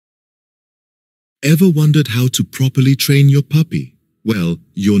Ever wondered how to properly train your puppy? Well,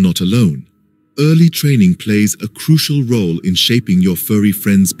 you're not alone. Early training plays a crucial role in shaping your furry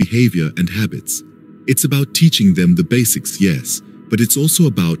friend's behavior and habits. It's about teaching them the basics, yes, but it's also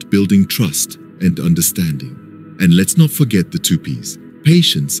about building trust and understanding. And let's not forget the two P's: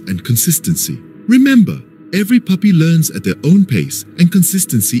 patience and consistency. Remember, every puppy learns at their own pace, and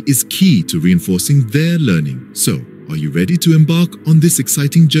consistency is key to reinforcing their learning. So, are you ready to embark on this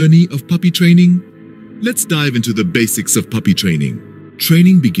exciting journey of puppy training? Let's dive into the basics of puppy training.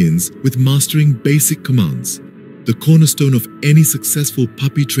 Training begins with mastering basic commands. The cornerstone of any successful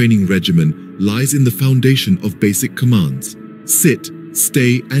puppy training regimen lies in the foundation of basic commands. Sit,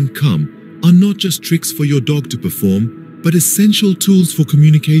 stay, and come are not just tricks for your dog to perform, but essential tools for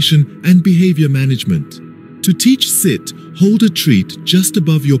communication and behavior management. To teach sit, hold a treat just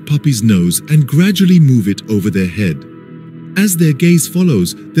above your puppy's nose and gradually move it over their head. As their gaze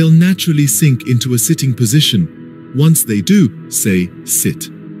follows, they'll naturally sink into a sitting position. Once they do, say sit.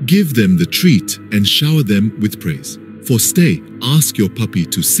 Give them the treat and shower them with praise. For stay, ask your puppy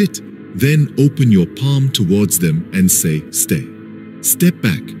to sit, then open your palm towards them and say stay. Step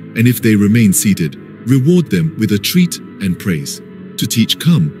back, and if they remain seated, reward them with a treat and praise. To teach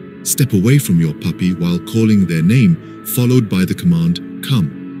come, step away from your puppy while calling their name, followed by the command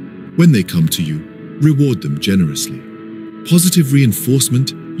come. When they come to you, reward them generously. Positive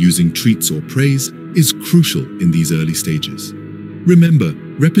reinforcement, using treats or praise, is crucial in these early stages. Remember,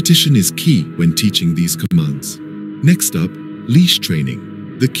 repetition is key when teaching these commands. Next up, leash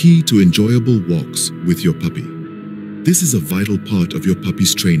training, the key to enjoyable walks with your puppy. This is a vital part of your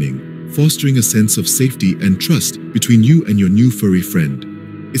puppy's training, fostering a sense of safety and trust between you and your new furry friend.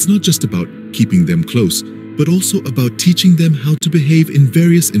 It's not just about keeping them close, but also about teaching them how to behave in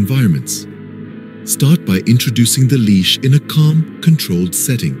various environments. Start by introducing the leash in a calm, controlled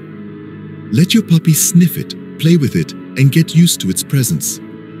setting. Let your puppy sniff it, play with it, and get used to its presence.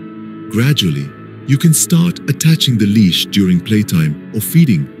 Gradually, you can start attaching the leash during playtime or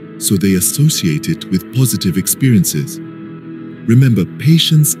feeding so they associate it with positive experiences. Remember,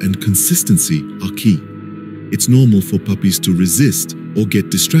 patience and consistency are key. It's normal for puppies to resist or get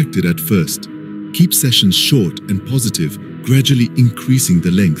distracted at first. Keep sessions short and positive, gradually increasing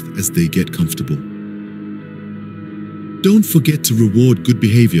the length as they get comfortable. Don't forget to reward good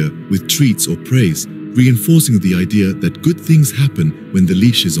behavior with treats or praise, reinforcing the idea that good things happen when the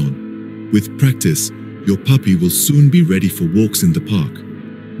leash is on. With practice, your puppy will soon be ready for walks in the park.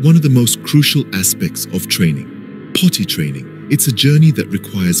 One of the most crucial aspects of training, potty training. It's a journey that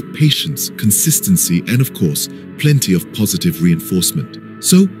requires patience, consistency, and of course, plenty of positive reinforcement.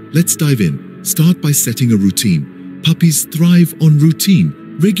 So, let's dive in. Start by setting a routine. Puppies thrive on routine.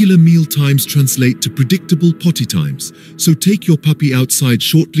 Regular meal times translate to predictable potty times, so take your puppy outside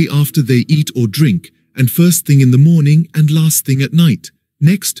shortly after they eat or drink, and first thing in the morning and last thing at night.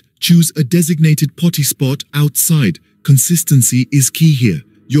 Next, choose a designated potty spot outside. Consistency is key here.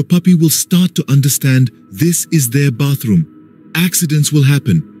 Your puppy will start to understand this is their bathroom. Accidents will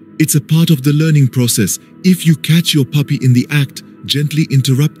happen. It's a part of the learning process. If you catch your puppy in the act, gently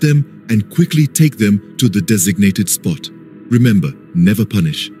interrupt them and quickly take them to the designated spot. Remember, never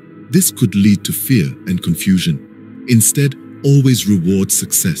punish. This could lead to fear and confusion. Instead, always reward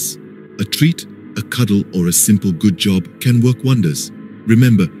success. A treat, a cuddle, or a simple good job can work wonders.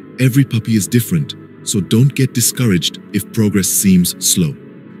 Remember, every puppy is different, so don't get discouraged if progress seems slow.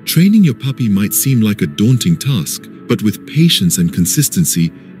 Training your puppy might seem like a daunting task, but with patience and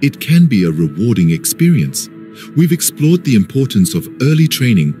consistency, it can be a rewarding experience. We've explored the importance of early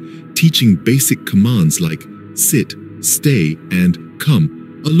training, teaching basic commands like sit, stay, and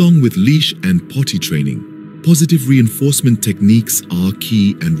come, along with leash and potty training. Positive reinforcement techniques are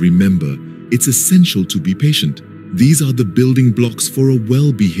key, and remember, it's essential to be patient. These are the building blocks for a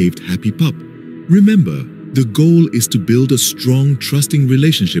well-behaved, happy pup. Remember, the goal is to build a strong, trusting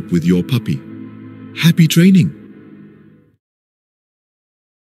relationship with your puppy. Happy training!